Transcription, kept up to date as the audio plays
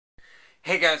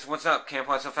Hey guys, what's up?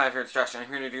 Camp5 here, it's Josh, and I'm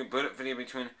here to do a boot up video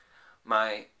between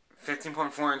my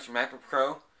 15.4-inch MacBook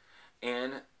Pro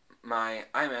and my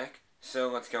iMac. So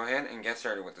let's go ahead and get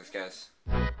started with this, guys.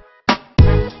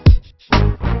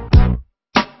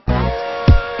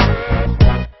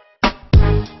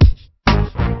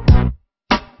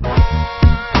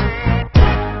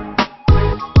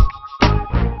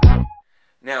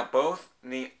 Now, both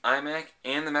the iMac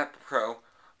and the MacBook Pro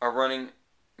are running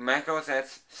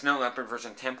macOS Snow Leopard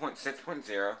version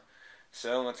 10.6.0.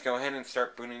 So let's go ahead and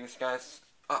start booting these guys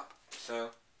up.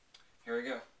 So here we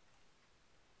go.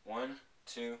 1,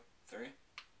 2, 3.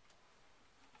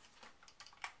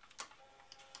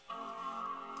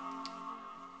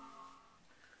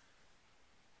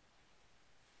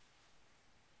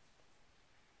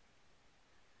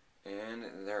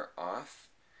 And they're off.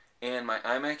 And my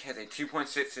iMac has a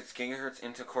 2.66 GHz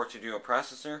Intel Core 2 Duo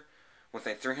processor with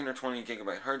a 320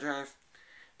 GB hard drive,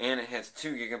 and it has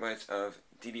 2 GB of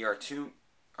DDR2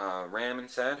 RAM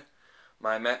inside.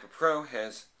 My MacBook Pro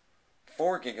has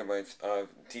 4 GB of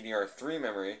DDR3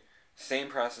 memory, same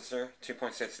processor,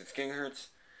 2.66 GHz,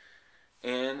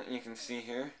 and you can see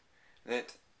here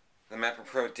that the MacBook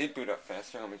Pro did boot up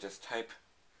faster. Let me just type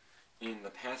in the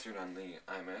password on the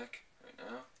iMac right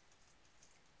now.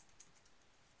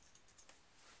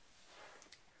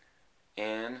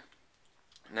 And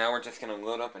now we're just going to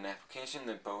load up an application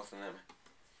that both of them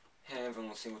have, and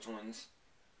we'll see which ones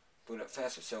boot up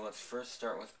faster. So let's first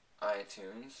start with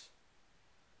iTunes.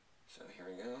 So here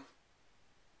we go.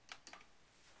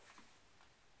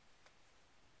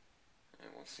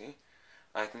 And we'll see.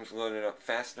 iTunes loaded up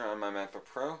faster on my MacBook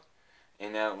Pro,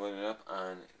 and now it loaded up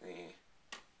on the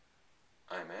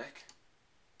iMac.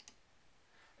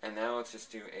 And now let's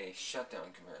just do a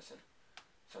shutdown comparison.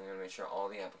 So I'm going to make sure all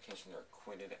the applications are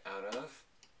quitted out of.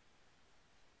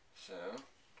 So,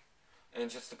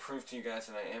 and just to prove to you guys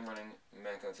that I am running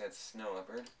macOS Snow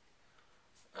Leopard,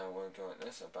 I will go at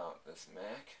this about this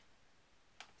Mac.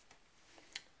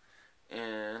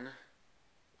 And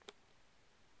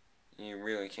you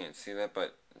really can't see that,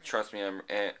 but trust me,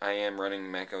 I am running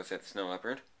macOS Snow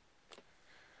Leopard.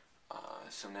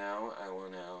 So now I will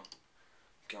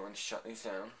go and shut these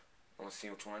down, and we'll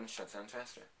see which one shuts down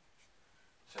faster.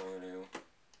 So we'll do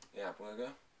the Apple logo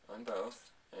on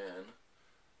both, and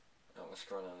I will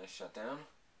scroll down to shutdown,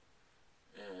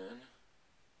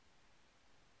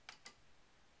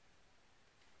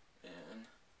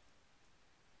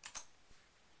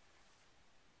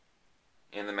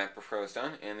 and the MacBook Pro is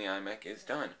done, and the iMac is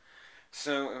done.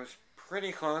 So it was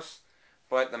pretty close,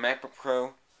 but the MacBook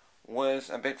Pro was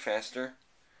a bit faster.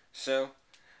 So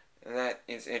that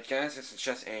is it, guys. This is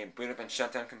just a boot up and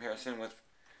shutdown comparison with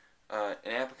an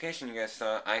application you guys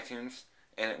saw, iTunes,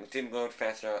 and it did load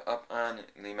faster up on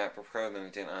the MacBook Pro than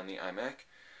it did on the iMac.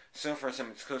 So for some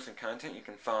exclusive content, you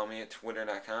can follow me at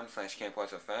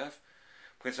twitter.com/camp5.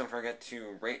 Please don't forget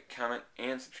to rate, comment,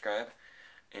 and subscribe,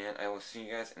 and I will see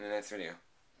you guys in the next video.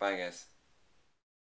 Bye, guys.